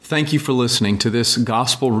Thank you for listening to this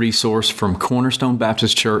gospel resource from Cornerstone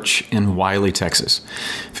Baptist Church in Wiley, Texas.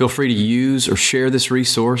 Feel free to use or share this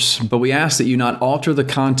resource, but we ask that you not alter the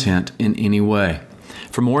content in any way.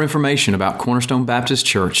 For more information about Cornerstone Baptist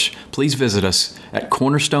Church, please visit us at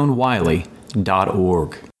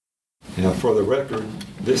cornerstonewiley.org. Now, for the record,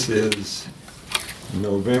 this is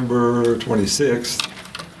November 26th.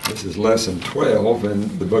 This is lesson 12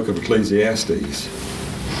 in the book of Ecclesiastes.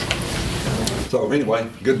 So anyway,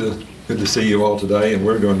 good to see you all today, and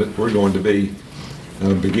we're going to be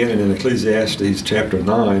beginning in Ecclesiastes chapter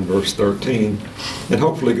 9, verse 13, and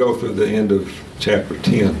hopefully go through the end of chapter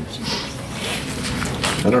 10.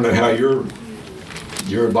 I don't know how your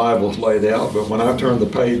Bible's laid out, but when I turn the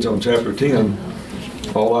page on chapter 10,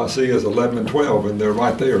 all I see is 11 and 12, and they're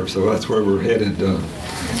right there. So that's where we're headed.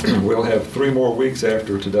 We'll have 3 more weeks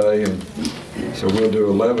after today, and so we'll do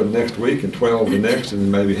 11 next week and 12 the next, and then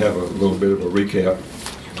maybe have a little bit of a recap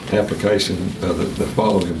application the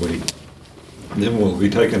following week. And then we'll be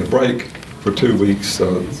taking a break for 2 weeks,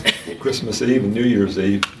 Christmas Eve and New Year's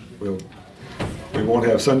Eve. We won't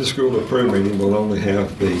have Sunday school or prayer meeting. We'll only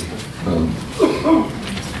have the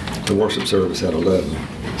worship service at 11.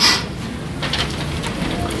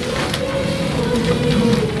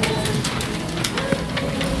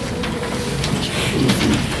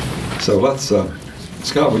 So let's,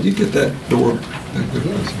 Scott, would you get that door back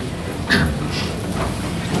there?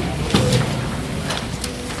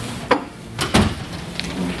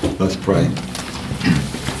 Let's pray.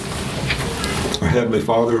 Our Heavenly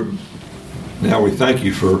Father, now we thank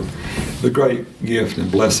you for the great gift and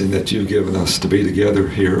blessing that you've given us to be together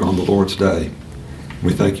here on the Lord's Day.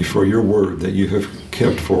 We thank you for your word that you have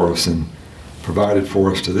kept for us and provided for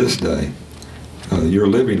us to this day, your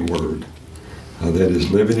living word. That is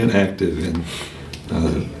living and active,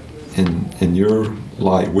 and in your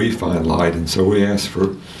light we find light, and so we ask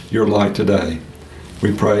for your light today.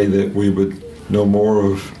 We pray that we would know more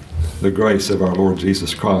of the grace of our Lord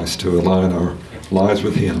Jesus Christ to align our lives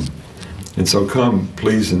with him. And so come,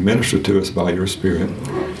 please, and minister to us by your Spirit.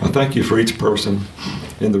 I thank you for each person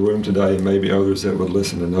in the room today, and maybe others that would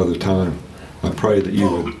listen another time. I pray that you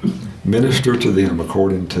would minister to them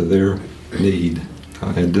according to their need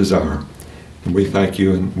and desire. And we thank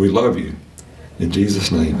you and we love you. In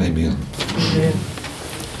Jesus' name, amen. Amen.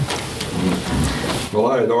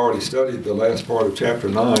 Well, I had already studied the last part of chapter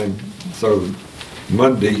 9, so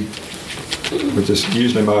Monday, which is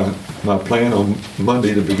usually my plan on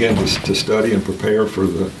Monday to begin to study and prepare for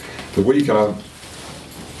the week, I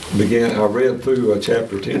read through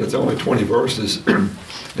chapter 10. It's only 20 verses, and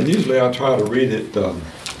usually I try to read it 2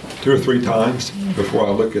 or 3 times before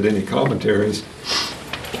I look at any commentaries.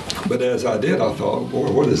 But as I did, I thought,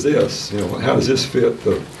 boy, what is this? How does this fit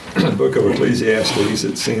the book of Ecclesiastes?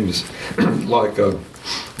 It seems like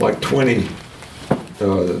 20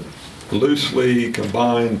 loosely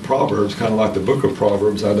combined proverbs, kind of like the book of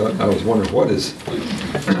Proverbs. I was wondering, what is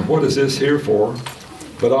this here for?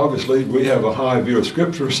 But obviously, we have a high view of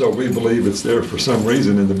Scripture, so we believe it's there for some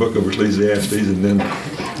reason in the book of Ecclesiastes and then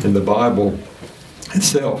in the Bible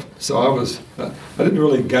itself. So I didn't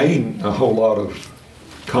really gain a whole lot of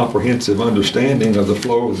comprehensive understanding of the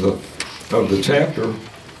flow of the chapter.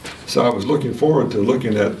 So I was looking forward to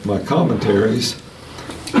looking at my commentaries,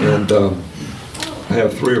 and I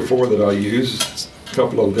have 3 or 4 that I use. A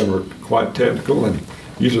couple of them are quite technical, and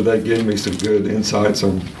usually they give me some good insights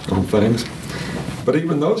on things. But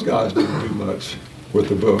even those guys didn't do much with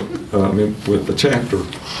the book, with the chapter.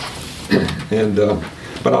 And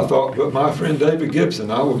but I thought, but my friend David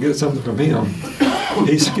Gibson, I will get something from him.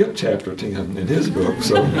 He skipped chapter 10 in his book.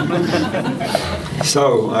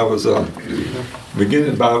 So I was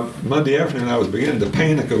beginning, by Monday afternoon, I was beginning to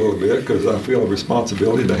panic a little bit because I feel a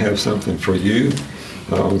responsibility to have something for you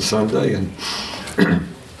on Sunday. And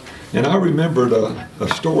I remembered a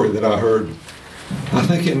story that I heard, I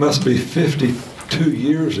think it must be 52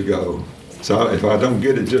 years ago. So if I don't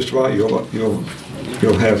get it just right, you'll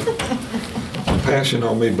have compassion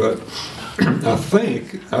on me, but I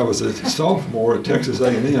think I was a sophomore at Texas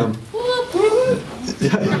A&M.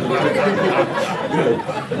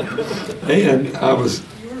 And I was,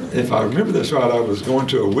 if I remember this right, I was going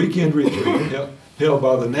to a weekend retreat held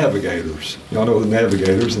by the Navigators. Y'all know the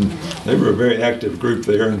Navigators, and they were a very active group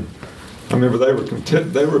there. And I remember they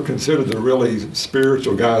were considered the really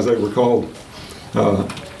spiritual guys. They were called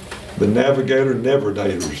the Navigator Never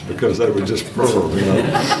Daters because they would just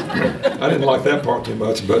I didn't like that part too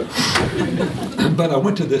much, but I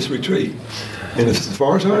went to this retreat, and as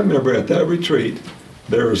far as I remember, at that retreat,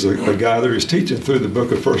 there was a guy there who was teaching through the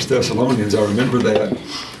book of 1 Thessalonians. I remember that,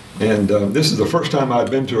 And this is the first time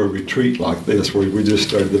I'd been to a retreat like this, where we just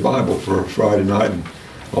studied the Bible for Friday night and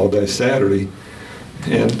all day Saturday.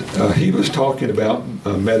 And he was talking about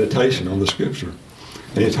meditation on the Scripture.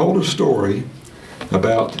 And he told a story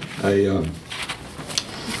about a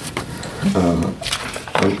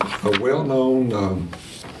well-known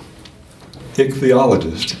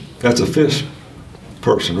ichthyologist. That's a fish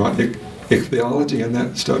person, right? Ichthyology, and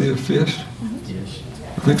that study of fish? Yes.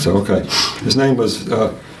 I think so, okay. His name was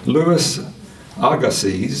Louis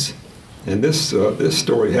Agassiz, and this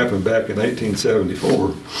story happened back in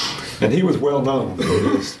 1874, and he was well known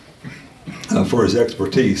for his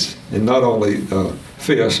expertise in not only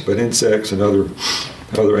fish but insects and other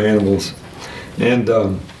animals, and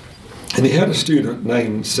he had a student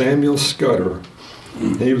named Samuel Scudder.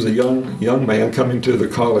 He was a young man coming to the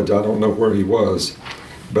college. I don't know where he was,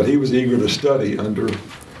 but he was eager to study under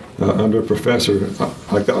Professor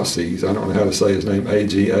Agassiz. I don't know how to say his name,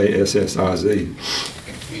 Agassiz.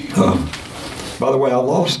 By the way, I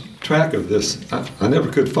lost track of this. I never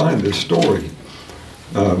could find this story.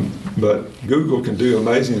 But Google can do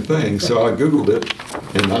amazing things, so I Googled it,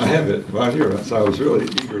 and I have it right here. So I was really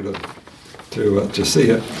eager to see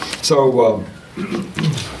it.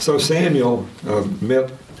 So Samuel met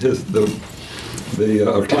the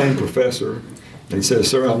acclaimed professor, and he says,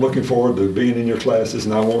 "Sir, I'm looking forward to being in your classes,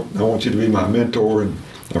 and I want you to be my mentor. And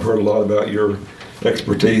I've heard a lot about your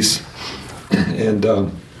expertise, and I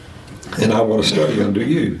want to study under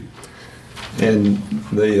you." And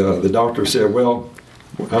the doctor said, "Well,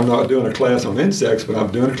 I'm not doing a class on insects, but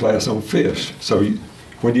I'm doing a class on fish. So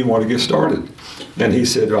when do you want to get started?" And he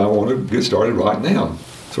said, "I want to get started right now."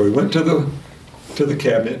 So he went to the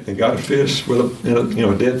cabinet and got a fish with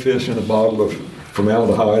a dead fish in a bottle of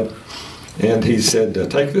formaldehyde, and he said,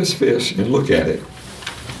 "Take this fish and look at it,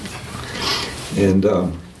 and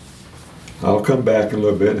I'll come back in a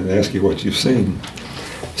little bit and ask you what you've seen."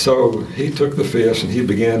 So he took the fish and he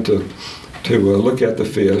began to look at the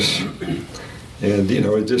fish, and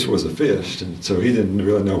it just was a fish, and so he didn't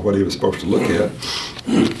really know what he was supposed to look at,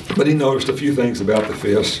 but he noticed a few things about the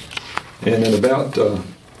fish, and in about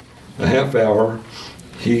a half hour,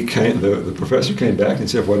 the professor came back and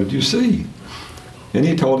said, "What did you see?" And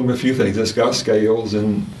he told him a few things. It's got scales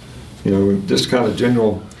and, just kind of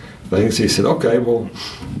general things. He said, "Okay, well,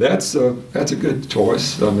 that's a good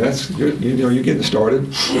choice. That's good. You're getting started.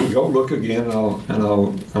 Go look again, and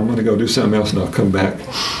I'm going to go do something else, and I'll come back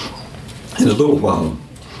in a little while."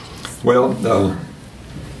 Well,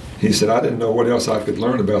 he said, "I didn't know what else I could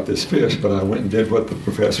learn about this fish, but I went and did what the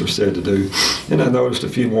professor said to do, and I noticed a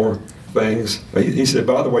few more things." He said,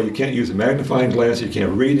 "By the way, you can't use a magnifying glass. You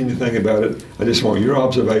can't read anything about it. I just want your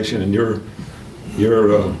observation and you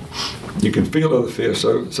can feel of the fish."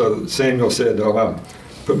 So Samuel said, I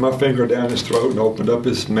put my finger down his throat and opened up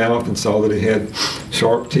his mouth and saw that he had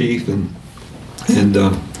sharp teeth and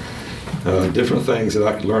different things that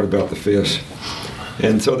I could learn about the fish.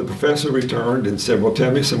 And so the professor returned and said, "Well,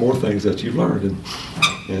 tell me some more things that you've learned."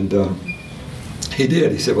 And he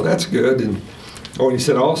did. He said, "Well, that's good." And he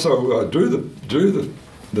said, "Also drew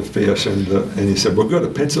the fish," and he said, "Well, good, a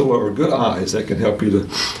pencil or good eyes that can help you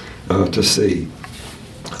to see."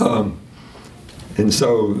 And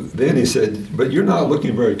so then he said, "But you're not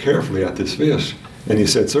looking very carefully at this fish." And he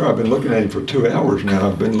said, "Sir, I've been looking at him for 2 hours now.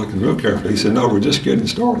 I've been looking real carefully." He said, "No, we're just getting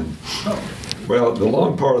started." Well, the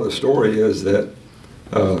long part of the story is that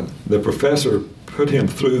the professor put him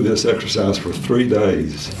through this exercise for 3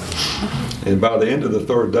 days. And by the end of the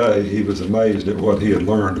 3rd day, he was amazed at what he had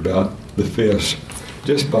learned about the fish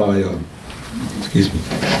just by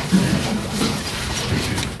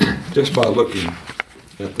looking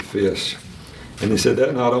at the fish. And he said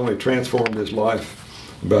that not only transformed his life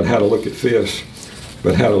about how to look at fish,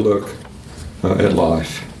 but how to look at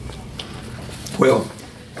life. Well,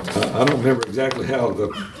 I don't remember exactly how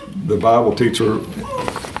the Bible teacher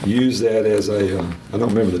used that as I don't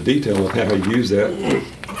remember the detail of how he used that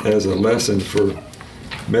as a lesson for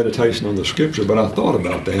meditation on the Scripture, but I thought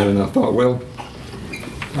about that, and I thought, well,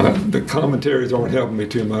 the commentaries aren't helping me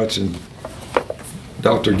too much, and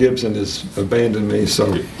Dr. Gibson has abandoned me, so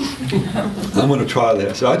I'm going to try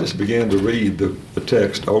that. So I just began to read the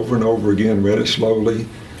text over and over again, read it slowly,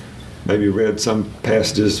 maybe read some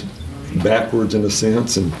passages backwards in a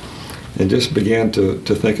sense, and just began to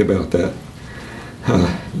think about that.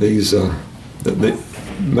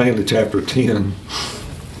 Mainly chapter 10,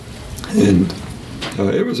 and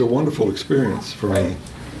it was a wonderful experience for me.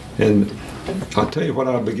 And I'll tell you what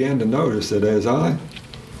I began to notice, that as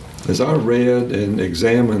I read and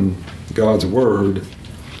examined God's Word,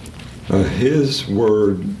 His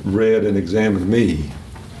Word read and examined me.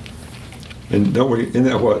 And don't we? Isn't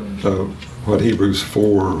that what Hebrews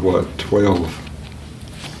 4:12?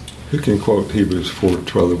 Who can quote Hebrews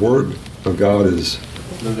 4:12? The Word of God is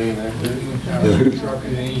living and sharper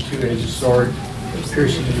than any two-edged sword,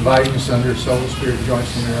 piercing and dividing asunder soul, spirit,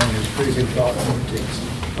 joints, and marrow, and is critical thought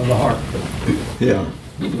of the heart. Yeah.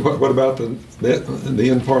 What about the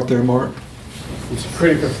end part there, Mark? It's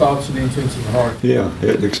critical thoughts and intents of the heart. Yeah,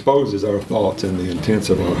 it exposes our thoughts and the intents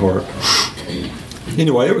of our heart.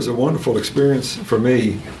 Anyway, it was a wonderful experience for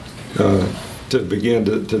me to begin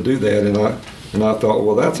to do that, and I thought,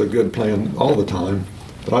 well, that's a good plan all the time.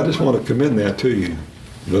 But I just want to commend that to you,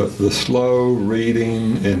 the slow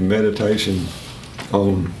reading and meditation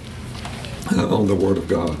on the Word of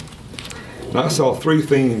God. And I saw three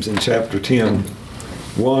themes in chapter 10.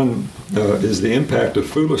 One is the impact of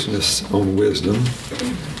foolishness on wisdom,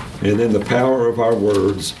 and then the power of our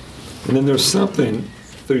words. And then there's something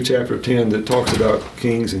through chapter 10 that talks about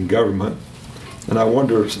kings and government. And I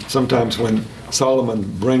wonder sometimes when Solomon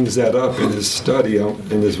brings that up in his study,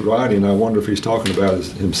 in his writing, I wonder if he's talking about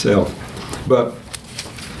himself. But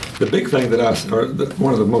the big thing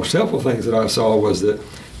one of the most helpful things that I saw was that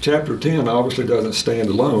chapter 10 obviously doesn't stand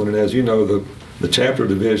alone. And as you know, the chapter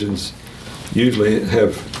divisions usually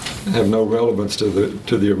have no relevance to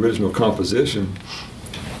the original composition.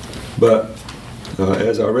 But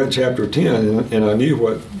as I read chapter 10, and I knew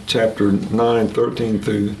what chapter 9, 13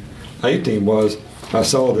 through 18 was, I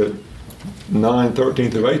saw that 9,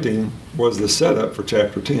 13 through 18 was the setup for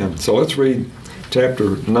chapter 10. So let's read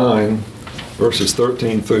chapter 9, verses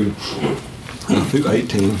 13 through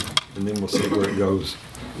 18, and then we'll see where it goes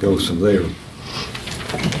from there.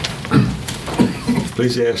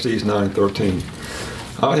 Ecclesiastes 9:13.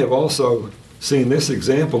 I have also seen this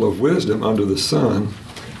example of wisdom under the sun,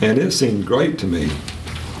 and it seemed great to me.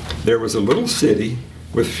 There was a little city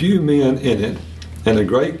with few men in it, and a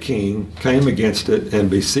great king came against it and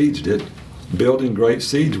besieged it, building great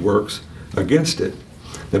siege works against it.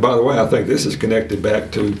 Now, by the way, I think this is connected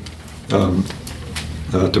back to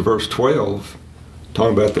verse 12,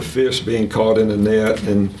 talking about the fish being caught in a net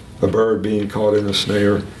and a bird being caught in a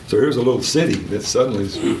snare. So here's a little city that suddenly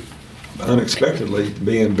is unexpectedly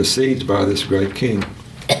being besieged by this great king.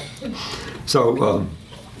 So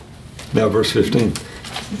now verse 15.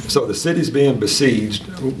 So the city's being besieged,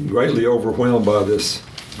 greatly overwhelmed by this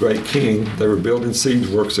great king. They were building siege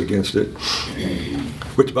works against it,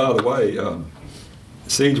 which, by the way,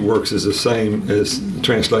 siege works is the same as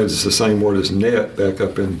translated as the same word as net back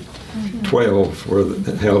up in 12, where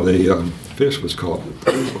how the fish was caught.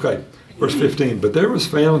 Okay, verse 15. But there was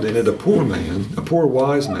found in it a poor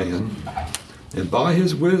wise man, and by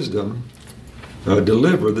his wisdom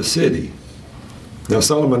delivered the city. Now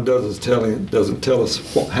Solomon doesn't tell us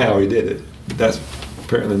how he did it. That's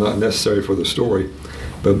apparently not necessary for the story.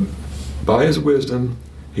 But by his wisdom,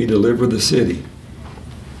 he delivered the city.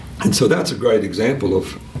 And so that's a great example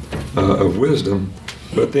of wisdom.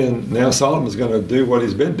 But then now Solomon's going to do what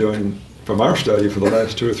he's been doing from our study for the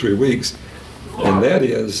last 2 or 3 weeks, and that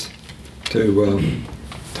is to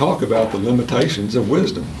talk about the limitations of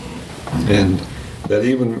wisdom, and that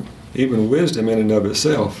even wisdom in and of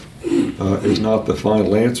itself is not the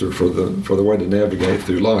final answer for the way to navigate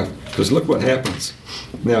through life. Because look what happens.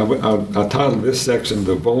 Now, I titled this section,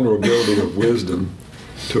 "The Vulnerability of Wisdom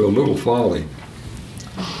to a Little Folly."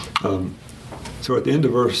 So at the end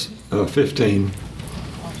of verse 15,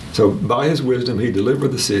 so by his wisdom he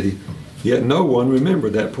delivered the city, yet no one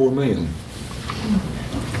remembered that poor man.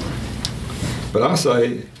 But I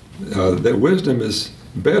say that wisdom is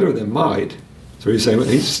better than might. So he's saying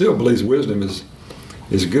he still believes wisdom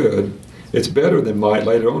is good. It's better than might.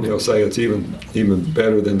 Later on he'll say it's even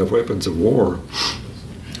better than the weapons of war.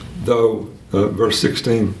 Though, verse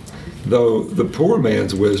 16, though the poor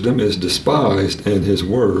man's wisdom is despised and his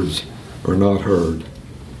words are not heard.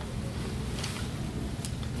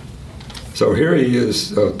 So here he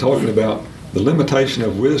is talking about the limitation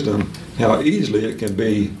of wisdom, how easily it can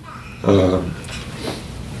be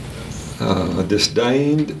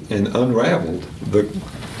disdained and unraveled.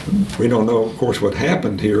 We don't know, of course, what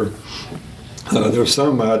happened here. There's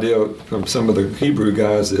some idea from some of the Hebrew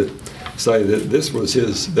guys that say that this was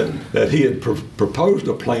that he had proposed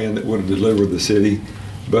a plan that would have delivered the city,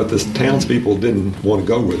 but the townspeople didn't want to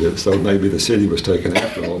go with it, so maybe the city was taken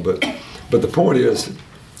after all. But the point is,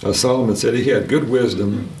 Solomon said he had good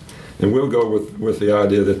wisdom, and we'll go with the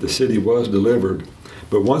idea that the city was delivered.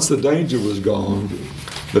 But once the danger was gone,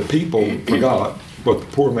 the people forgot what the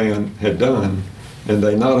poor man had done, and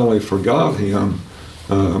they not only forgot him,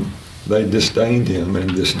 they disdained him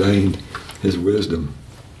and disdained his wisdom.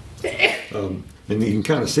 and you can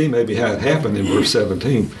kind of see maybe how it happened in verse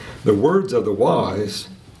 17. The words of the wise,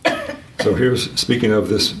 so here's speaking of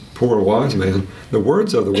this poor wise man, the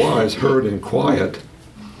words of the wise heard in quiet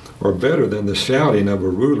are better than the shouting of a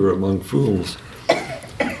ruler among fools.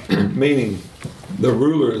 Meaning, the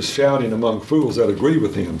ruler is shouting among fools that agree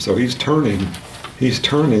with him. So he's turning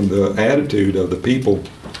the attitude of the people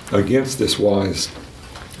against this wise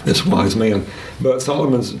man. But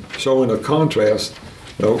Solomon's showing a contrast.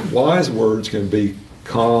 Wise words can be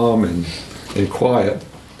calm and quiet,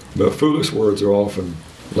 but foolish words are often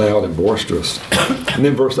loud and boisterous. And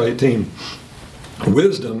then verse 18,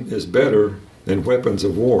 wisdom is better than weapons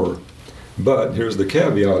of war. But here's the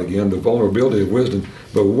caveat again, the vulnerability of wisdom.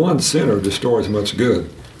 But one sinner destroys much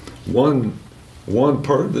good.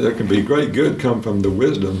 There can be great good come from the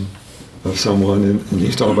wisdom of someone, and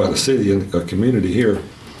he's talking about a city and a community here.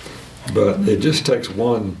 But it just takes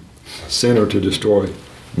one sinner to destroy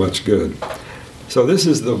much good. So this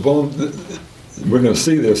is we're going to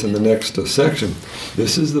see this in the next section.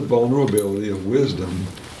 This is the vulnerability of wisdom,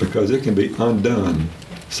 because it can be undone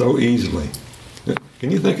so easily. Can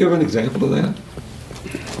you think of an example of that?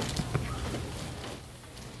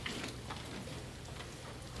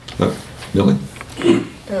 Millie?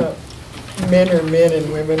 Men are men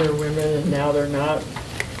and women are women, and now they're not.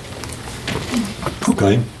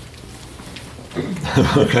 Okay.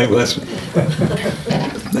 Okay, well that's...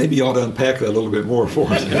 Maybe you ought to unpack that a little bit more for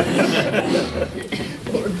us.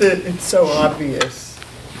 It's so obvious.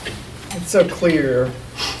 It's so clear.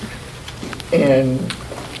 And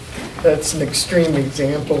that's an extreme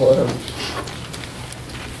example of,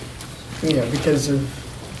 because of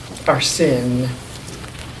our sin,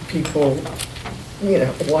 people,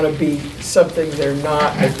 want to be something they're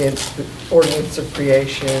not against the ordinance of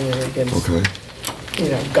creation and against,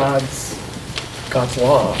 God's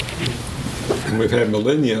law. And we've had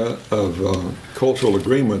millennia of cultural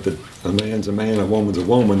agreement that a man's a man, a woman's a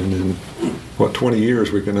woman, and in 20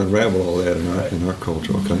 years we can unravel all that in our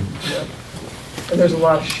culture, okay? Yeah. And there's a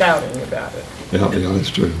lot of shouting about it. Yeah, that's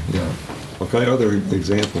true. Yeah. Okay, other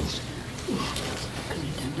examples.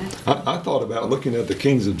 I thought about looking at the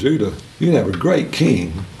kings of Judah. You can have a great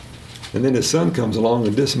king, and then his son comes along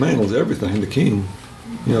and dismantles everything the king,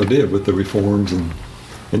 did with the reforms, and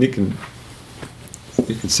you can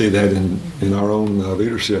see that in our own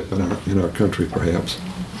leadership in our country, perhaps.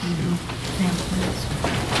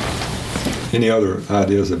 Any other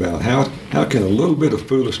ideas about how can a little bit of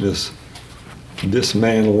foolishness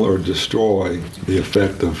dismantle or destroy the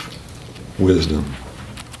effect of wisdom?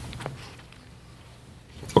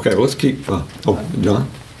 Okay, well, let's keep... John?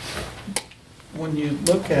 When you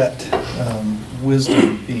look at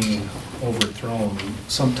wisdom being overthrown,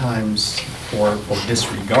 sometimes or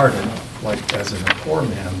disregarded, like as in a poor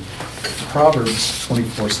man, Proverbs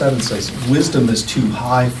 24:7 says, wisdom is too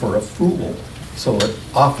high for a fool. So it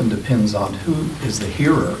often depends on who is the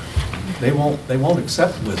hearer. They won't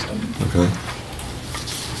accept wisdom. Okay.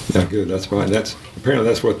 Yeah, good. That's right. Apparently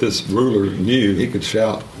that's what this ruler knew. He could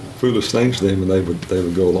shout foolish things to them, and they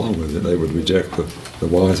would go along with it. They would reject the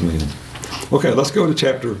wise man. Okay, let's go to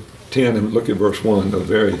chapter 10 and look at verse 1, a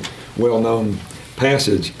very well-known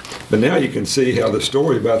passage. But now you can see how the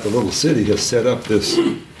story about the little city has set up this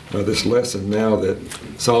lesson now that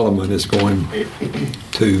Solomon is going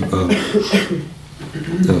to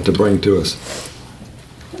bring to us.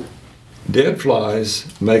 Dead flies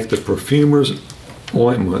make the perfumer's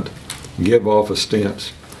ointment give off a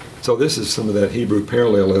stench. So this is some of that Hebrew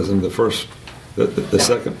parallelism. The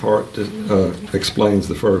second part explains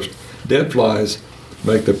the first. Dead flies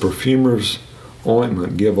make the perfumer's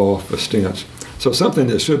ointment give off a stench. So something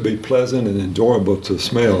that should be pleasant and enjoyable to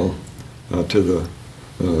smell to the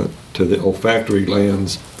olfactory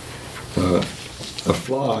glands. A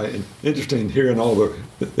fly, and interesting hearing all the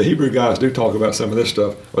Hebrew guys do talk about some of this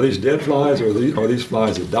stuff. Are these dead flies, or are these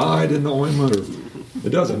flies that died in the ointment? Or it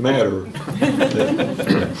doesn't matter.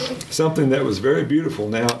 Something that was very beautiful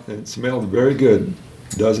now and smelled very good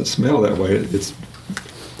doesn't smell that way.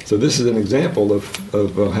 So this is an example of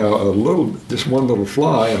how just one little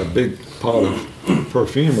fly in a big pot of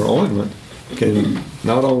perfume or ointment can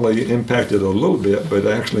not only impact it a little bit, but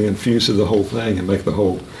actually infuse the whole thing and make the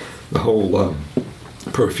whole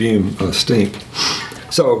perfume stink.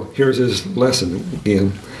 So here's his lesson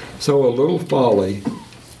again. So a little folly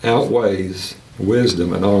outweighs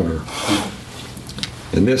wisdom and honor.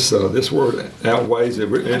 And this word outweighs, it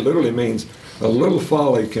literally means a little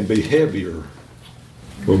folly can be heavier,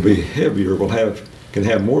 can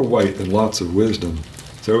have more weight than lots of wisdom.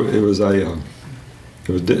 So it was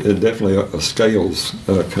definitely a scales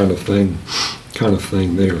kind of thing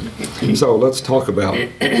there. So let's talk about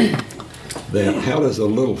that how does a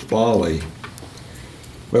little folly,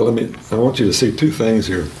 well, I want you to see two things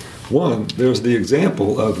here. One, there's the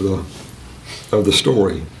example of the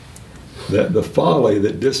story, that the folly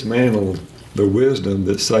that dismantled the wisdom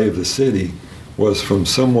that saved the city was from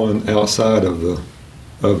someone outside of the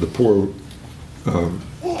poor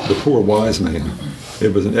wise man.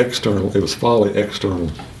 It was folly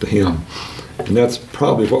external to him. And that's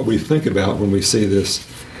probably what we think about when we see this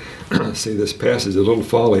passage. A little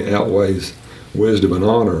folly outweighs wisdom and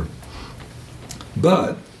honor.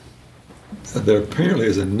 But there apparently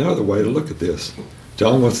is another way to look at this.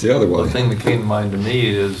 John, what's the other way? The thing that came to mind to me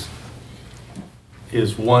is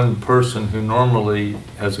one person who normally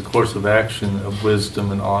has a course of action of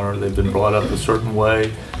wisdom and honor. They've been brought up a certain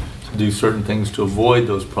way to do certain things to avoid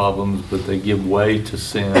those problems, but they give way to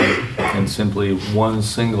sin, and simply one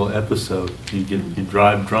single episode. You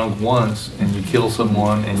drive drunk once and you kill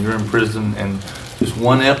someone and you're in prison, and just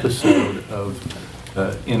one episode of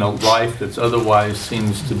in a life that's otherwise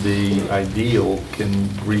seems to be ideal can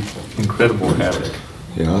wreak incredible havoc.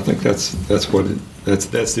 Yeah, I think that's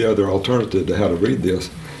the other alternative to how to read this.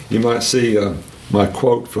 You might see my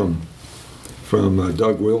quote from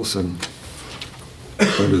Doug Wilson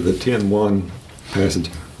under the 10:1 passage.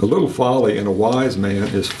 A little folly in a wise man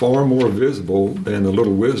is far more visible than a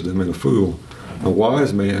little wisdom in a fool. A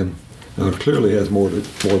wise man clearly has more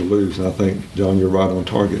to lose, and I think, John, you're right on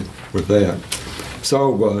target with that.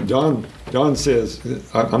 So John says,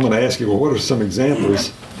 I'm going to ask you, well, what are some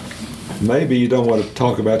examples? Maybe you don't want to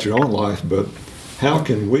talk about your own life, but how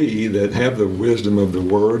can we that have the wisdom of the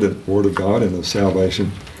Word of God and of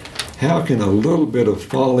salvation, how can a little bit of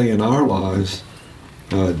folly in our lives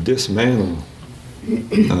dismantle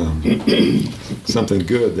something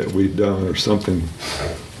good that we've done, or something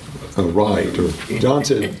right? Or John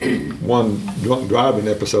said one drunk driving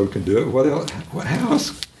episode can do it.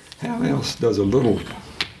 How else does a little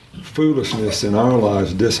foolishness in our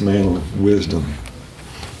lives dismantle wisdom?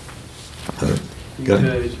 You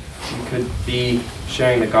could be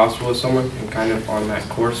sharing the gospel with someone and kind of on that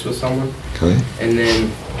course with someone. Okay. And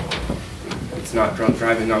then it's not drunk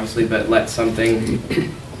driving, obviously, but let something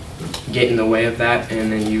get in the way of that,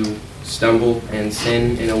 and then you stumble and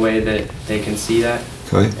sin in a way that they can see that.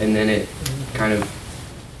 Okay. And then it kind of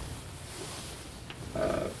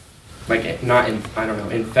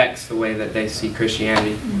infects the way that they see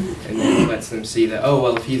Christianity, and then lets them see that, oh,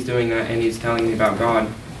 well, if he's doing that and he's telling me about God,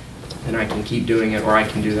 then I can keep doing it, or I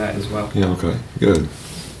can do that as well. Yeah, okay, good.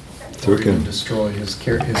 So It can destroy his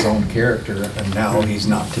own character, and now he's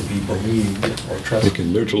not to be believed or it trusted.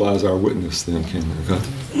 can neutralize our witness then, can it? Okay.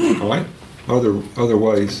 All right. Other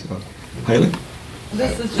ways. Haley?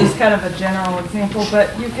 This is just kind of a general example,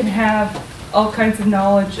 but you can have all kinds of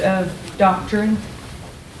knowledge of doctrine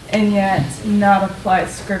and yet not apply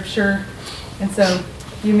scripture. And so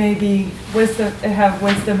you may have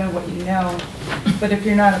wisdom in what you know, but if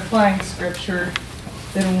you're not applying scripture,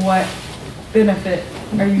 then what benefit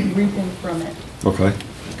are you reaping from it? Okay,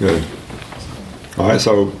 good. All right,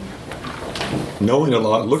 so knowing a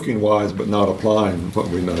lot, looking wise, but not applying what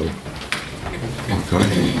we know.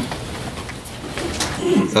 Okay.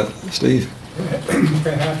 Steve?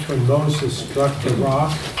 Perhaps when Moses struck the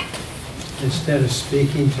rock, instead of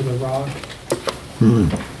speaking to the rock,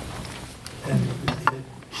 and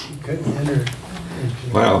he couldn't enter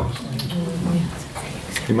into Wow.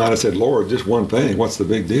 He might have said, Lord, just one thing, what's the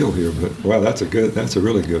big deal here? But wow, that's a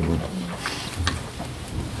really good one.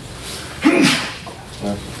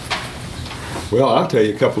 Well, I'll tell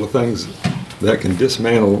you a couple of things that can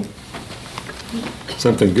dismantle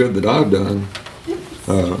something good that I've done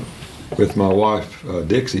with my wife,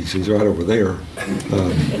 Dixie. She's right over there.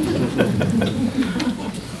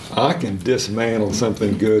 I can dismantle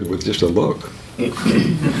something good with just a look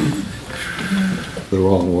the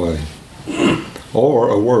wrong way. Or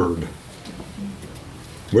a word.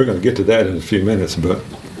 We're going to get to that in a few minutes, but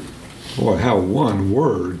boy, how one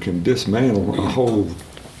word can dismantle a whole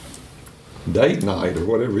date night or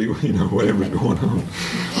whatever whatever's going on.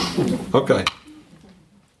 Okay.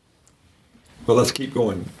 Well, let's keep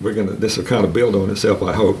going. This will kind of build on itself,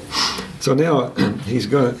 I hope. So now he's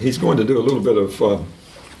going to do a little bit of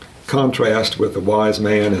contrast with the wise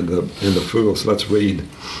man and the fool. So let's read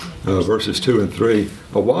verses 2 and 3.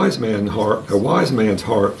 A wise man's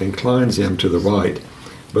heart inclines him to the right,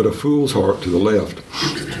 but a fool's heart to the left.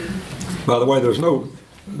 By the way,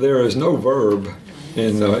 there is no verb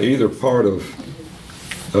in either part of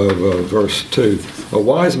verse 2. A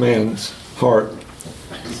wise man's heart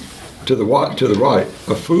to the right,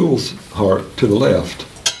 a fool's heart to the left.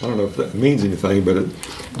 I don't know if that means anything, but it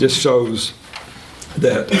just shows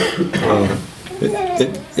that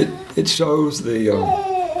it shows the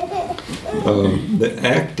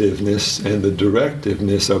activeness and the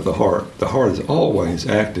directiveness of the heart. The heart is always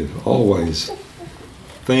active, always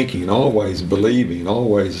thinking, always believing,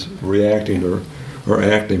 always reacting or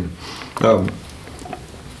acting.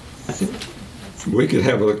 We could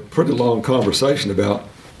have a pretty long conversation about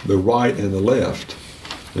the right and the left,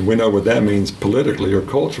 and we know what that means politically or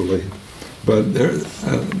culturally. But there's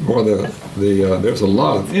a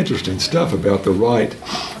lot of interesting stuff about the right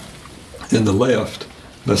and the left.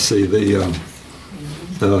 Let's see, the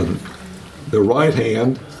right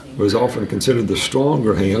hand was often considered the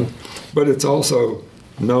stronger hand, but it's also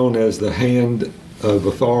known as the hand of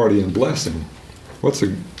authority and blessing. What's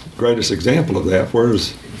the greatest example of that?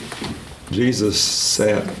 Where's Jesus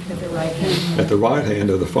sat at the right hand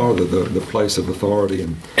of the Father, the place of authority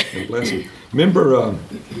and blessing. Remember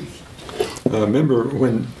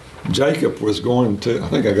when Jacob was going to, I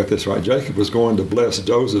think I got this right, Jacob was going to bless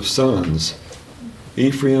Joseph's sons,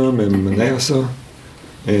 Ephraim and Manasseh,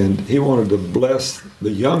 and he wanted to bless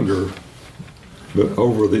the younger but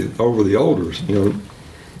over the olders,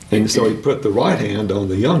 And so he put the right hand on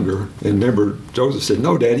the younger, and remember, Joseph said,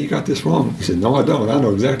 "No, Daddy, you got this wrong." He said, "No, I don't. I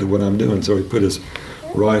know exactly what I'm doing." So he put his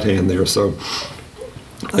right hand there. So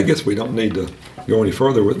I guess we don't need to go any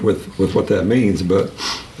further with what that means, but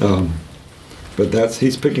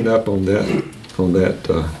he's picking up on that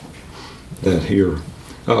here.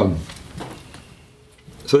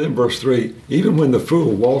 So then verse 3, even when the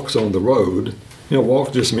fool walks on the road,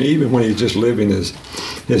 walk just means even when he's just living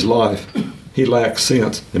his life, he lacks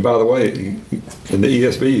sense. And by the way, in the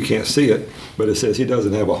ESV you can't see it, but it says he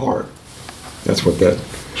doesn't have a heart. That's what that.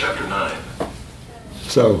 Chapter 9.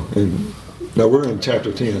 So, no, we're in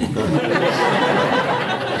chapter 10.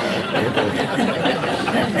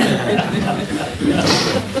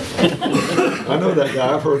 I know that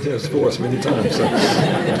guy. I've heard his voice many times. So.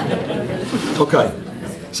 Okay,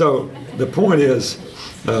 so the point is,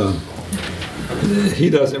 he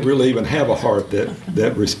doesn't really even have a heart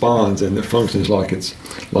that responds and that functions like it's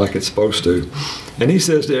supposed to. And he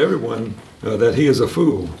says to everyone that he is a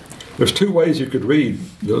fool. There's two ways you could read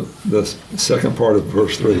the second part of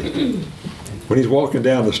verse 3. When he's walking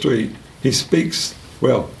down the street, he speaks,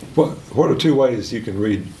 well, what are two ways you can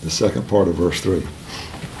read the second part of verse 3?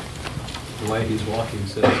 The way he's walking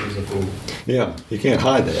says he's a fool. Yeah, you can't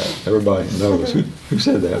hide that. Everybody knows. Who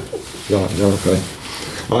said that? John, okay.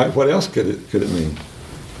 All right, what else could it mean?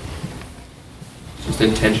 Just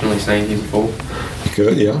intentionally saying he's a fool. It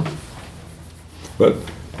could, yeah. But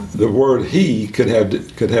the word "he" could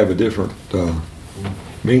have a different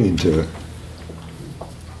meaning to it.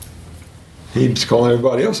 He's calling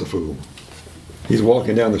everybody else a fool. He's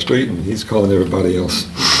walking down the street and he's calling everybody else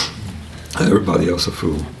a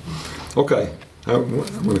fool. Okay, I'm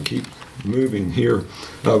going to keep moving here.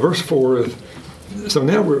 Verse 4. So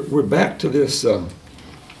now we're back to this.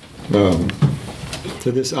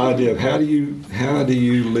 To this idea of how do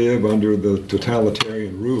you live under the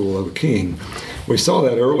totalitarian rule of a king. We saw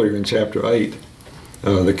that earlier in chapter 8.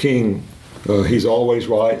 The king, he's always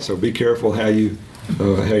right, so be careful how you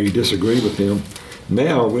disagree with him.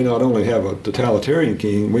 Now we not only have a totalitarian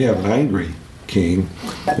king, we have an angry king.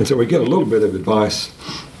 And so we get a little bit of advice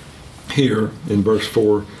here in verse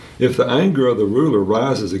 4. If the anger of the ruler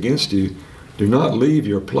rises against you, do not leave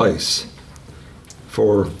your place,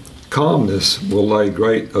 for calmness will lay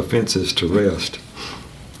great offenses to rest.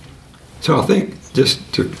 So I think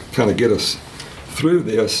just to kind of get us through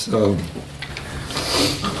this,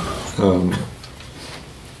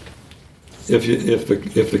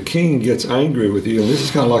 if the king gets angry with you, and this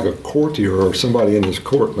is kind of like a courtier or somebody in his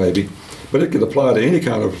court maybe, but it could apply to any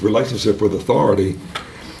kind of relationship with authority.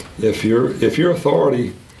 If your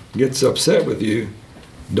authority gets upset with you,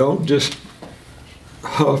 don't just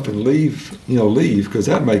huff and leave, because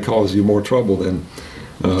that may cause you more trouble than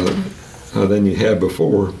you had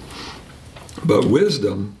before. But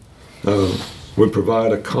wisdom would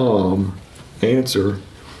provide a calm answer,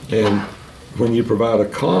 and when you provide a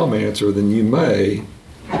calm answer, then you may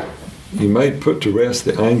put to rest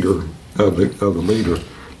the anger of the leader.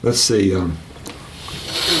 Let's see. Of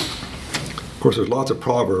course, there's lots of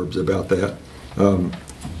proverbs about that.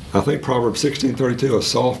 I think Proverbs 16:32, a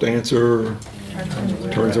soft answer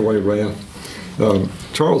turns away wrath.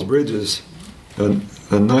 Charles Bridges, a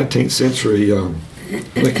 19th century, I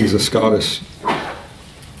think he's a Scottish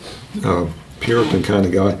Puritan kind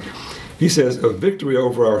of guy. He says, a victory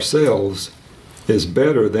over ourselves is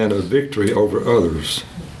better than a victory over others.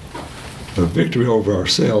 A victory over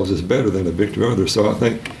ourselves is better than a victory over others. So I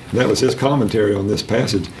think that was his commentary on this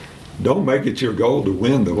passage. Don't make it your goal to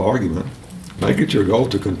win the argument. Make it your goal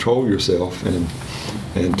to control yourself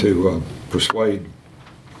and to persuade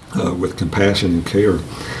with compassion and care.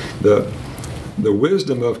 The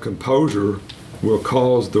wisdom of composure will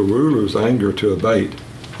cause the ruler's anger to abate.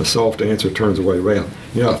 A soft answer turns away wrath.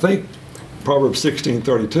 I think Proverbs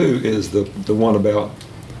 16:32 is the one about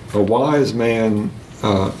a wise man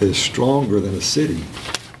is stronger than a city.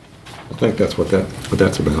 I think that's what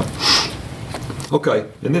that's about. Okay,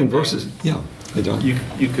 and then verses, yeah. Hey, John.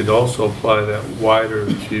 You could also apply that wider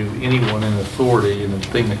to anyone in authority, and the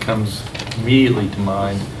thing that comes immediately to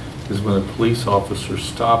mind is when a police officer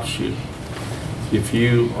stops you. If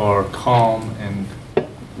you are calm and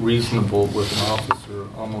reasonable with an officer,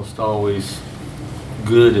 almost always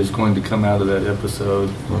good is going to come out of that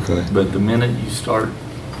episode. Okay. But the minute you start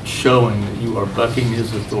showing that you are bucking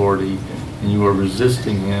his authority and you are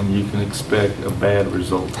resisting him, you can expect a bad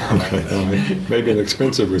result. Okay, maybe an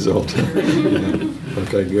expensive result. Yeah.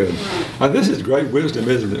 Okay, good. This is great wisdom,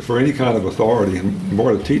 isn't it, for any kind of authority, and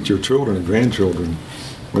more to teach your children and grandchildren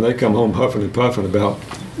when they come home huffing and puffing about,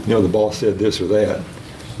 the boss said this or that.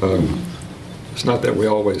 It's not that we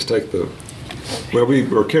always take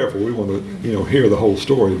we're careful. We want to, hear the whole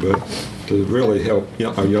story, but to really help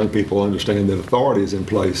our young people understand that authority is in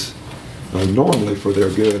place normally for their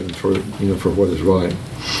good and for what is right.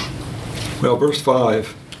 Well, verses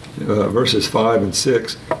 5 and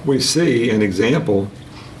 6, we see an example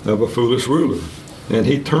of a foolish ruler, and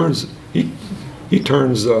he turns the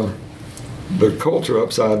culture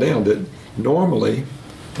upside down. That normally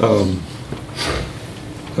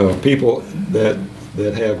people that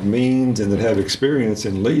have means and that have experience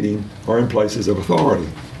in leading are in places of authority,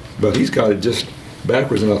 but he's got it just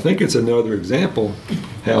backwards. And I think it's another example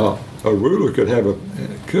how a ruler could have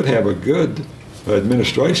a good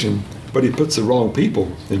administration, but he puts the wrong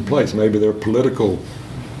people in place. Maybe they're political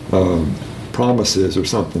promises or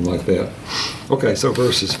something like that. Okay, so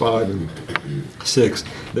verses 5 and 6.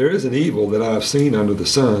 There is an evil that I have seen under the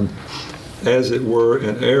sun, as it were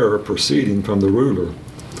an error proceeding from the ruler.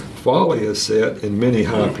 Folly is set in many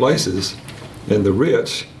high places, and the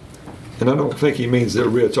rich, and I don't think he means that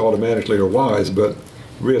rich automatically are wise, but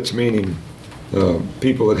rich meaning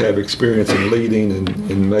people that have experience in leading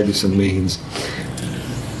and maybe some means.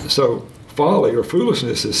 So folly or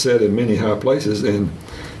foolishness is set in many high places, and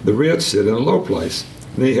the rich sit in a low place.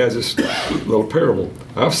 And he has this little parable.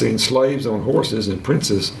 I've seen slaves on horses and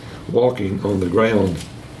princes walking on the ground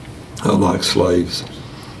like slaves.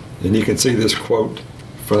 And you can see this quote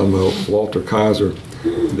from Walter Kaiser.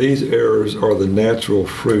 These errors are the natural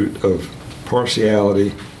fruit of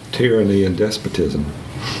partiality, tyranny, and despotism.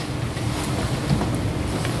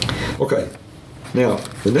 Okay, now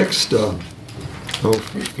the next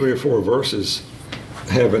 3 or 4 verses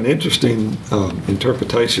have an interesting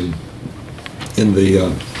interpretation in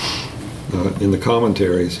the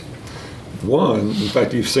commentaries. One, in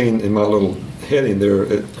fact, you've seen in my little heading there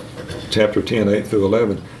at chapter 10, 8 through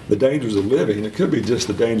 11, the dangers of living. It could be just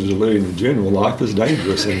the dangers of living in general. Life is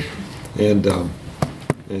dangerous, and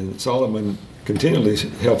Solomon continually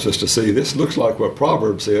helps us to see this looks like what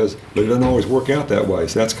Proverbs says, but it doesn't always work out that way.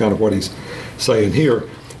 So that's kind of what he's saying here.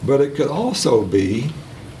 But it could also be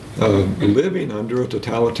living under a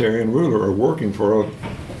totalitarian ruler, or working for a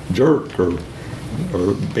jerk, or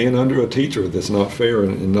being under a teacher that's not fair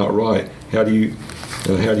and not right. How do you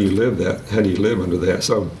live that? How do you live under that?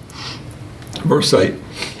 So, verse 8: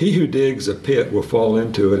 He who digs a pit will fall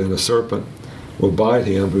into it, and a serpent will bite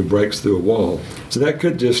him who breaks through a wall. So that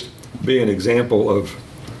could just be an example of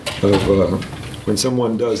when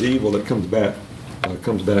someone does evil, it comes back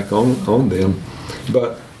on them.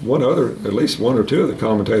 But at least one or two of the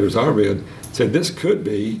commentators I read said this could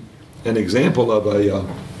be an example of a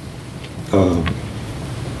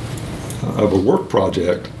work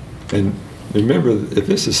project. And remember,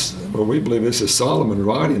 we believe this is Solomon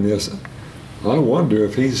writing this. I wonder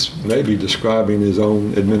if he's maybe describing his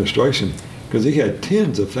own administration, because he had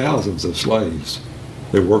tens of thousands of slaves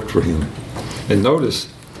that worked for him. And notice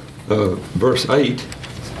verse 8.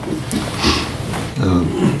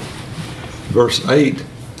 Verse 8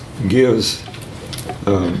 gives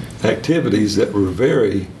activities that were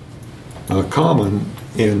very common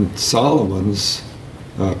in Solomon's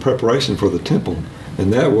preparation for the temple,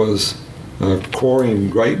 and that was quarrying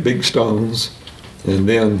great big stones and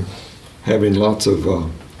then having lots of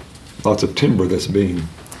timber that's being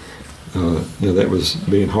that was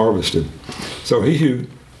being harvested. So he who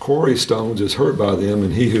quarries stones is hurt by them,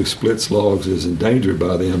 and he who splits logs is endangered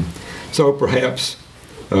by them. So perhaps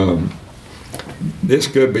this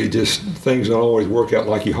could be just things don't always work out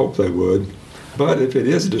like you hope they would. But if it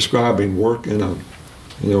is describing work in a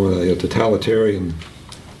totalitarian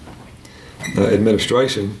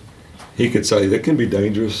administration, he could say that can be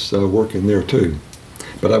dangerous work in there too.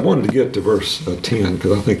 But I wanted to get to verse 10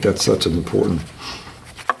 because I think that's such an important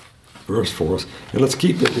verse for us. And let's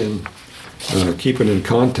keep it in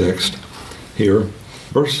context here.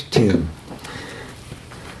 Verse 10.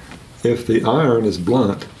 If the iron is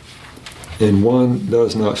blunt and one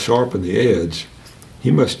does not sharpen the edge,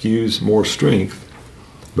 he must use more strength,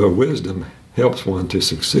 but wisdom helps one to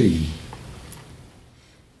succeed.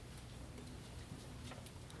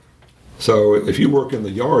 So if you work in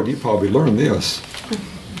the yard, you probably learn this.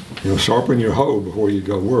 Sharpen your hoe before you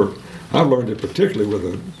go work. I've learned it particularly with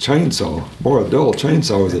a chainsaw. Boy, a dull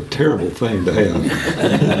chainsaw is a terrible thing to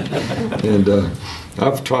have. And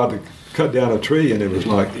I've tried to cut down a tree, and it was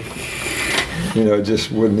like, it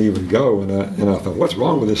just wouldn't even go. And I thought, what's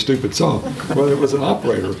wrong with this stupid saw? Well, it was an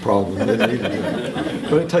operator problem.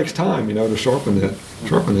 But it takes time, to sharpen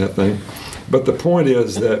that thing. But the point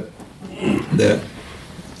is that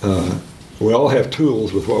we all have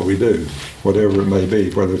tools with what we do, whatever it may be,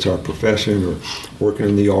 whether it's our profession or working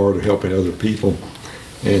in the yard or helping other people.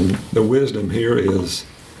 And the wisdom here is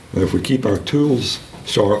if we keep our tools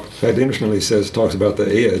sharp. That interestingly talks about the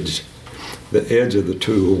edge of the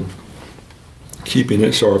tool. Keeping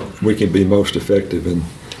it sharp, we can be most effective and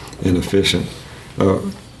efficient.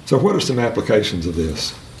 So what are some applications of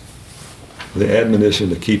this? The admonition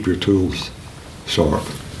to keep your tools sharp.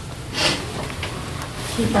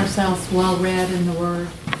 Keep ourselves well read in the Word.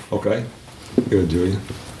 Okay. Good, Julia.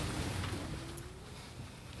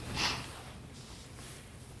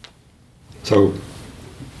 So,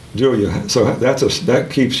 Julia, that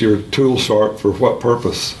keeps your tool sharp for what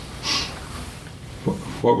purpose?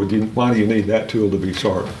 Why do you need that tool to be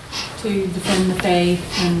sharp? To defend the faith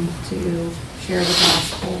and to share the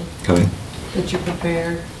gospel. Okay. That you're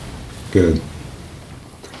prepared. Good.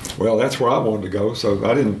 Well, that's where I wanted to go, so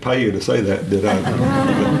I didn't pay you to say that, did I?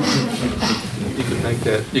 You could make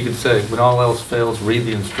that, you could say, when all else fails, read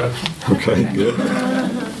the instructions. Okay, good.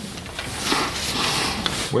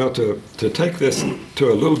 Well, to take this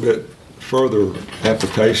to a little bit further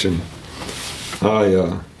application,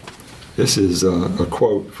 this is a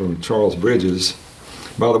quote from Charles Bridges.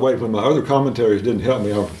 By the way, when my other commentaries didn't help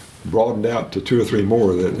me, I broadened out to 2 or 3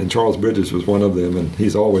 more, and Charles Bridges was one of them, and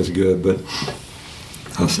he's always good, but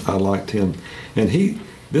I liked him. And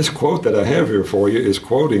this quote that I have here for you is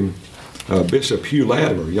quoting Bishop Hugh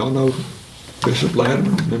Latimer. Y'all know Bishop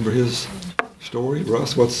Latimer? Remember his story?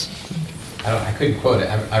 Russ, I couldn't quote it.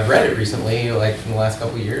 I've read it recently, like in the last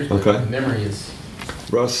couple of years, but the memory is...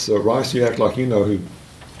 Russ, you act like you know who.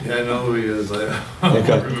 Yeah, I know who he is.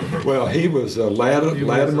 Okay. Well, he was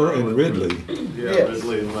Latimer and Ridley. Yeah, Yes.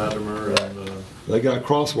 Ridley and Latimer. And, They got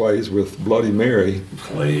crossways with Bloody Mary.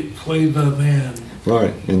 Clay the man.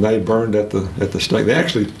 Right, and they burned at the stake. They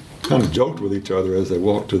actually kind of joked with each other as they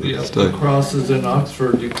walked to the stake. The crosses in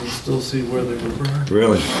Oxford, you can still see where they were burned.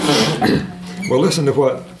 Really? Well, listen to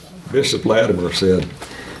what Bishop Latimer said.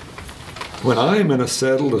 When I am in a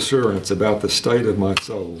settled assurance about the state of my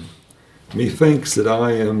soul, methinks that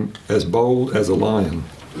I am as bold as a lion.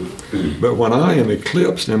 But when I am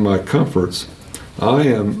eclipsed in my comforts, I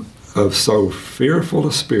am of so fearful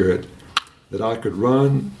a spirit that I could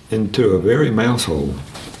run into a very mouse hole.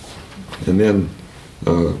 And then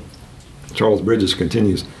Charles Bridges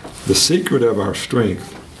continues, the secret of our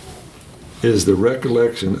strength is the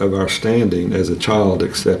recollection of our standing as a child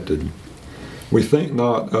accepted. We think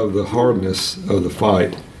not of the hardness of the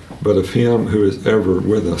fight, but of him who is ever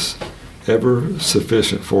with us, ever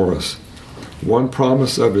sufficient for us. One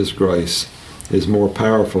promise of his grace is more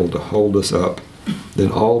powerful to hold us up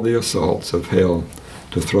than all the assaults of hell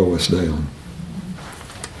to throw us down.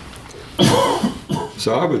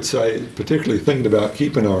 So I would say, particularly thinking about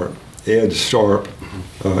keeping our edge sharp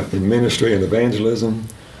in ministry and evangelism,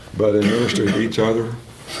 but in ministry to each other,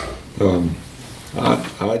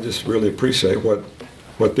 I just really appreciate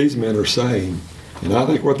what these men are saying. And I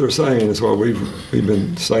think what they're saying is what we've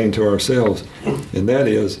been saying to ourselves, and that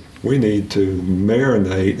is we need to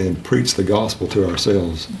marinate and preach the gospel to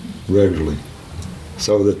ourselves regularly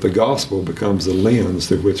so that the gospel becomes the lens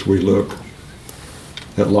through which we look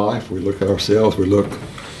at life, we look at ourselves, we look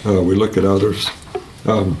at others.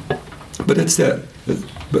 But it's that,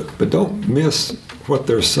 but don't miss what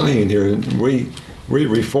they're saying here. And we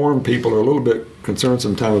Reformed people are a little bit concerned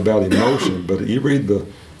sometimes about emotion, but you read the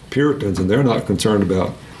Puritans and they're not concerned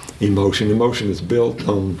about emotion. Emotion is built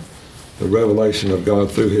on the revelation of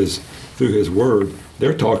God through His Word.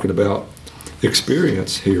 They're talking about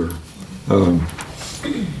experience here.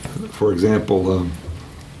 For example,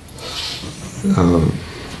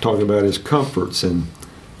 talking about His comforts, and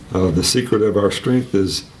the secret of our strength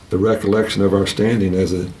is the recollection of our standing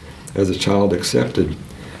as as a child accepted.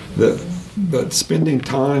 But spending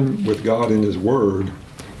time with God in His Word,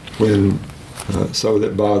 when so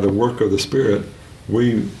that by the work of the Spirit,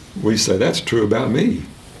 we say that's true about me.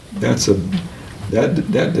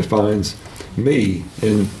 That defines me,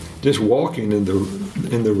 and just walking in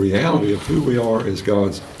the reality of who we are as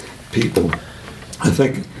God's people. I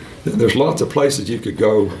think there's lots of places you could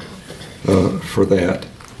go for that,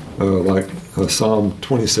 like Psalm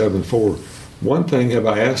 27:4. One thing have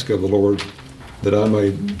I asked of the Lord, that I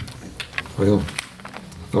may. Well,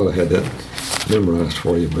 I thought I had that memorized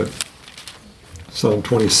for you, but Psalm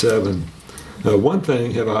 27. One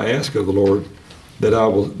thing have I asked of the Lord, that I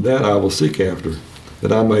will seek after,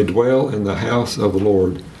 that I may dwell in the house of the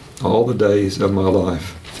Lord all the days of my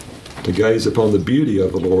life, to gaze upon the beauty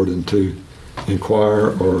of the Lord and to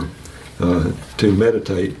inquire or to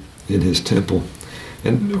meditate in His temple.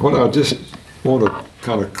 And what I just want to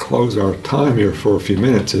kind of close our time here for a few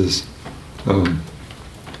minutes is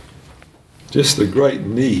just the great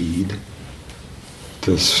need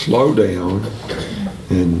to slow down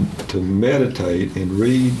and to meditate and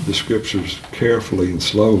read the Scriptures carefully and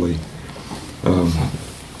slowly,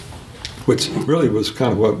 which really was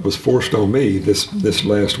kind of what was forced on me this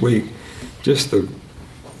last week. Just the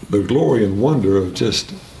glory and wonder of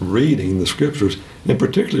just reading the Scriptures, and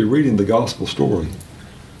particularly reading the gospel story,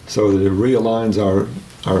 so that it realigns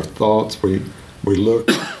our thoughts. We look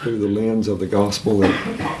through the lens of the gospel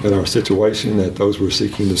at our situation, at those we're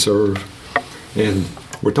seeking to serve, and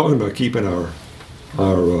we're talking about keeping our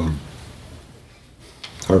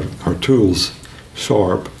tools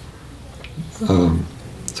sharp,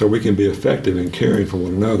 so we can be effective in caring for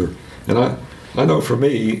one another. And I know for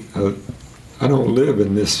me, I don't live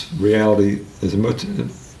in this reality as much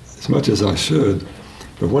as I should,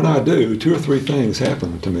 but when I do, 2 or 3 things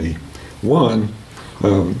happen to me. One,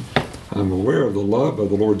 I'm aware of the love of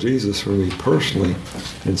the Lord Jesus for me personally,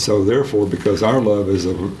 and so therefore, because our love is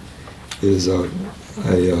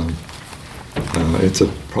it's a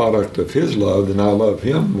product of His love, then I love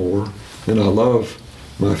Him more, and I love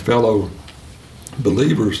my fellow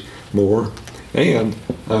believers more, and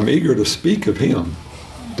I'm eager to speak of Him.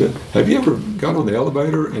 Have you ever got on the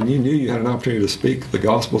elevator and you knew you had an opportunity to speak the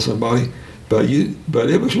gospel to somebody, but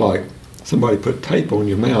it was like somebody put tape on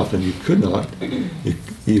your mouth and you could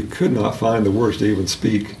not find the words to even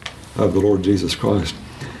speak of the Lord Jesus Christ.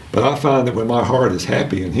 But I find that when my heart is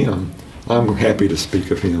happy in Him, I'm happy to speak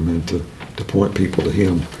of Him and to point people to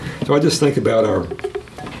Him. So I just think about our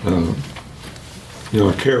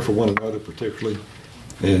care for one another particularly,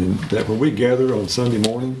 and that when we gather on Sunday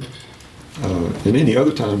morning, and any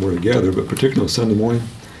other time we're together, but particularly on Sunday morning,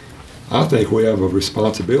 I think we have a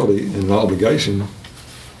responsibility and an obligation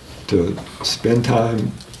to spend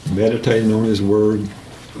time meditating on His Word,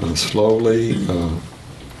 slowly,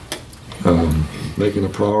 making a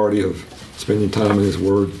priority of spending time in His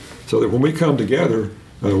Word, so that when we come together,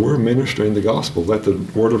 we're ministering the gospel. Let the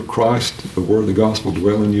word of Christ, the word of the gospel,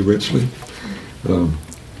 dwell in you richly.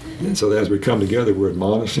 And so that as we come together, we're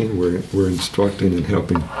admonishing, we're instructing and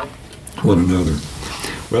helping one another.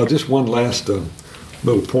 Well, just one last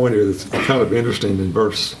little point here that's kind of interesting in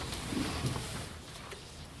verse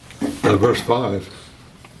 5.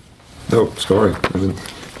 Oh, sorry.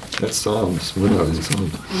 That's Psalms. We're not in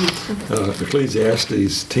Psalms.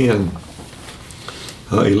 Ecclesiastes 10:11.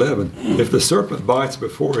 If the serpent bites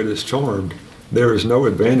before it is charmed, there is no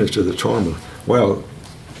advantage to the charmer. Well,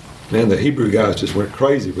 man, the Hebrew guys just went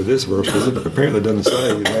crazy with this verse, because it apparently doesn't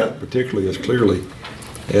say that particularly as clearly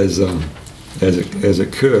as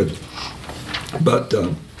it could. But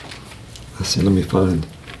let's see. Let me find.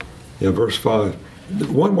 Verse 5.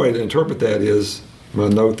 One way to interpret that is my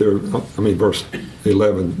note there. Verse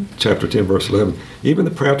 11, chapter 10, verse 11. Even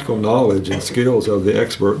the practical knowledge and skills of the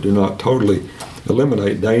expert do not totally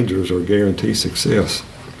eliminate dangers or guarantee success.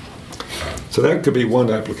 So that could be one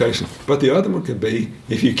application. But the other one could be,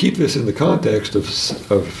 if you keep this in the context of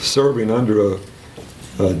serving under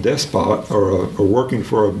a despot, or working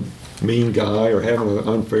for a mean guy, or having an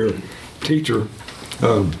unfair teacher,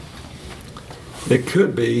 it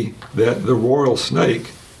could be that the royal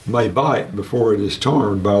snake may bite before it is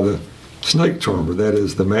charmed by the snake charmer, that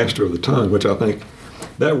is, the master of the tongue, which I think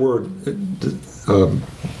that word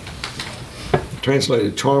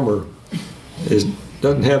translated charmer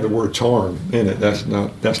doesn't have the word charm in it. That's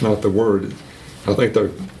not the word. I think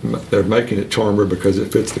they're making it charmer because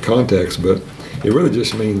it fits the context, but it really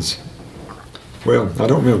just means, well, I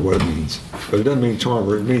don't remember what it means, but it doesn't mean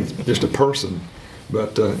charmer. It means just a person,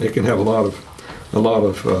 but it can have a lot of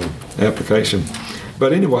application.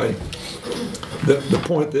 But anyway, the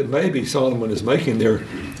point that maybe Solomon is making there,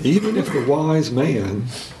 even if the wise man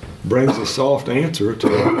brings a soft answer to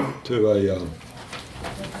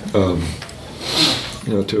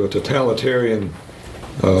a totalitarian,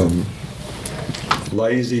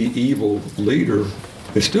 lazy, evil leader,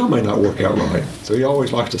 it still may not work out right. So he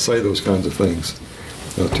always likes to say those kinds of things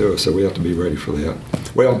to us, so we have to be ready for that.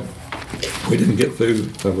 Well, we didn't get through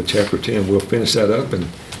with chapter 10. We'll finish that up and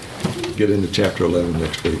get into chapter 11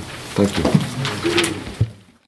 next week. Thank you.